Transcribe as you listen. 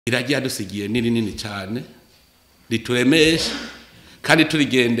iragiye dusigiye nini cyane rituremesha kandi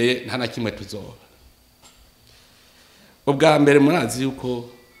turigendeye nta na kimwe tuzoba. Ubwa mbere murazi yuko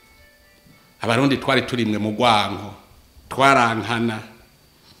abarundi twari turimwe mu gwanko twarankana,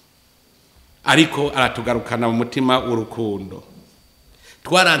 ariko aratugarukana mu mutima w'urukundo.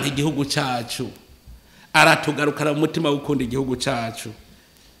 Twaranka igihugu cyacu, aratugarukana mu mutima w'ukundo igihugu cyacu.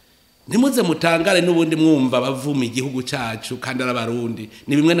 Nimuze mutangare n'ubundi mwumva bavuma igihugu cyacu kandi arabarundi.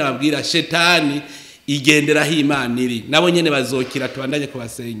 Ni bimwe nababwira, shetani igendera Imana iri, nabo nyene bazokira tubandanye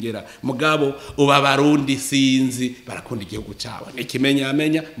kubasengera. Mugabo uba barundi sinzi barakunda igihugu cyabo. Nikimenya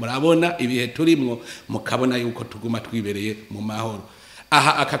amenya, murabona ibihe turimwo, mukabona yuko tuguma twibereye mu mahoro.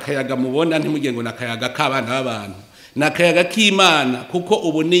 Aha akakayaga mubona ntimugenge ngo nakayaga k'abana b'abantu, nakayaga k'Imana, kuko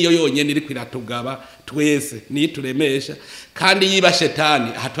ubu niyo yonyene iri kwiratugaba twese, ni turemesha. Kandi yiba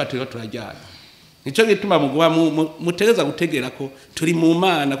shetani aha twaturiho turajyana. Nico gituma mugwa mutegeza gutegera ko turi mu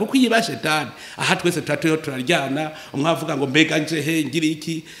Mana, kuko yiba shetani aha twese twaturiho turajyana. Umwavuga ngo mbega nje he ngira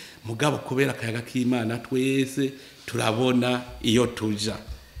iki, mugabo kubera akayaga k'Imana twese turabona iyo tuja.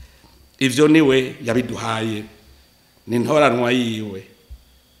 Ivyo niwe yabiduhaye, ni ntoranwa yiwe.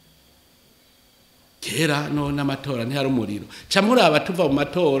 Kera no n'amatora ntihari umuriro, ca muraba tuva mu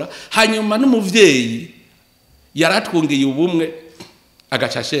matora, hanyuma n'umuvyeyi yaratwungiye ubumwe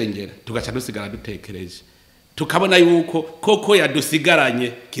agaca shengera, tugaca dusigara dutekereje, tukabona yuko koko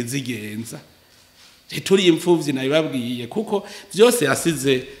yadusigaranye kizigenza. Turi imfuvyi nabibabwiye, kuko vyose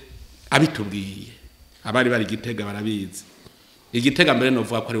yasize abitubwiye. Abari bari Gitega barabizi. Igitega mbere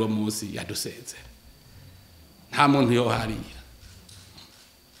novuga ko ari wo munsi yadusezera, nta muntu yo harira.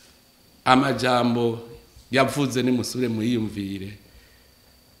 Amajambo yavuze ni musure muyiyumvire,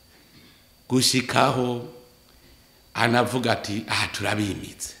 gushikaho anavuga ati aha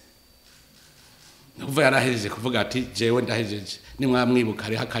turabimitse. Nuvuga yarahejeje kuvuga ati jewe ndahejeje. Ni mwamwibuka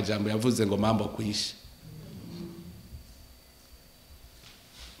ari hakajambo yavuze ngo mambo kwisha.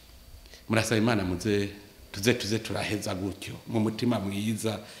 Murasaba Imana muze tuze turaheza gutyo mu mutima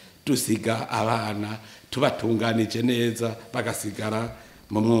mwiza, dusiga abana tubatunganije neza bagasigara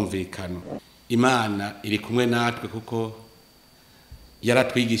mu mwumvikano. Imana iri kumwe natwe, kuko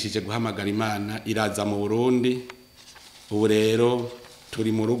yaratwigishije guhamagara Imana iraza mu Burundi. Ubu rero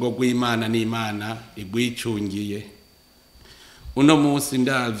turi mu rugo rw'Imana, n'Imana igwicungiye. Uno munsi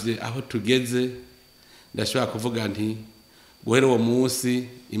ndavye aho tugeze, ndashobora kuvuga nti guhera uwo munsi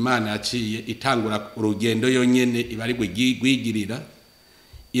Imana yaciye itangura urugendo yonyene ibari gwigirira,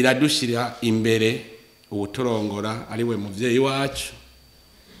 iradushira imbere ubuturongora ari we muvyeyi wacu,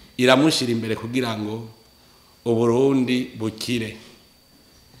 iramushira imbere kugira ngo Uburundi bukire.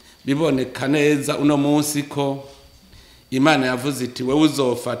 Biboneka neza uno munsi ko Imana yavuze iti wewe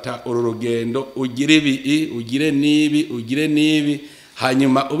uzofata uru rugendo, ugire ibi, ugire nibi,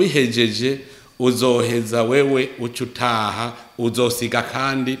 hanyuma ubihejeje uzoheza wewe ucutaha, uzosiga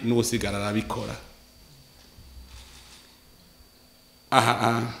kandi n'usigara arabikora.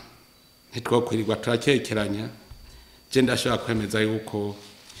 Aha ntitwokwirirwa turakekeranya. Je ndashobora kwemeza yuko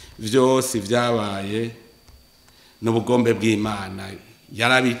vyose vyabaye n'ubugombe bw'Imana.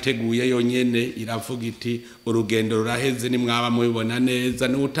 Yarabiteguye yonyene, iravuga iti urugendo ruraheze, ni mwaba mubibona neza,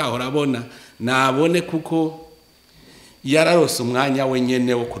 n'utahora abona nabone, kuko yararose umwanya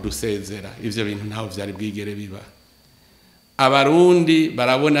wenyene wo kudusezera. Ivyo bintu ntaho vyari bwigere biba. Abarundi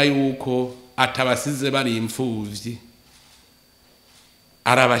barabona yuko atabasize bari imfuvyi,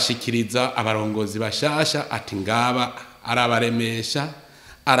 arabashikiriza abarongozi bashasha ati ngaba arabaremesha,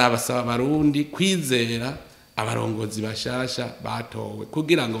 arabasaba abarundi kwizera abarongozi bashasha batowe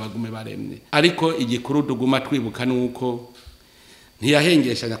kugira ngo bagume baremye. Ariko igikuru duguma twibuka nuko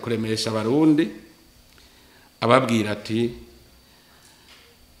ntiyahengeshanya kuremesha abarundi, ababwira ati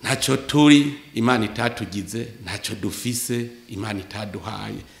ntacyo turi Imana itatugize, ntacyo dufise Imana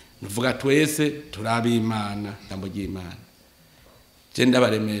itaduhaye. Nuvuga twese turabi Imana, jambo ry'Imana. Je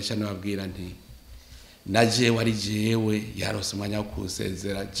ndabaremesha nababwira nti naje wari jewe yarose umwanya wo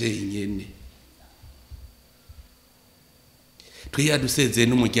kusezera je nyene. Twiyadusezeye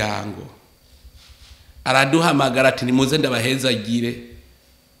n'umuryango, araduhamagara ati nimuze ndabahezagire.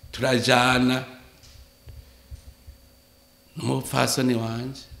 Turajana n'umupfasoni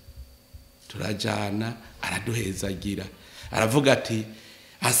wanje, turajana araduhezagira. Aravuga ati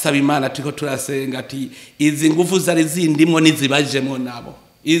asaba Imana turiko turasenga ati izi ngufu zari zindimwo nizibajemwo nabo,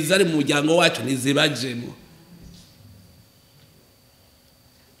 izari mu muryango wacu nizibajemwo.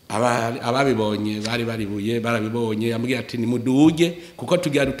 Ababibonye bari baribuye, barabibonye. Yambwiye ati nimuduge kuko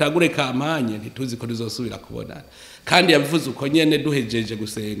tugira dutagure kampanye, ntituzi ko tuzosubira kubonana. Kandi yabivuze uko nyene duhejeje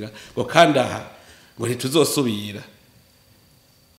gusenga ngo kandi aha ngo ntituzosubira.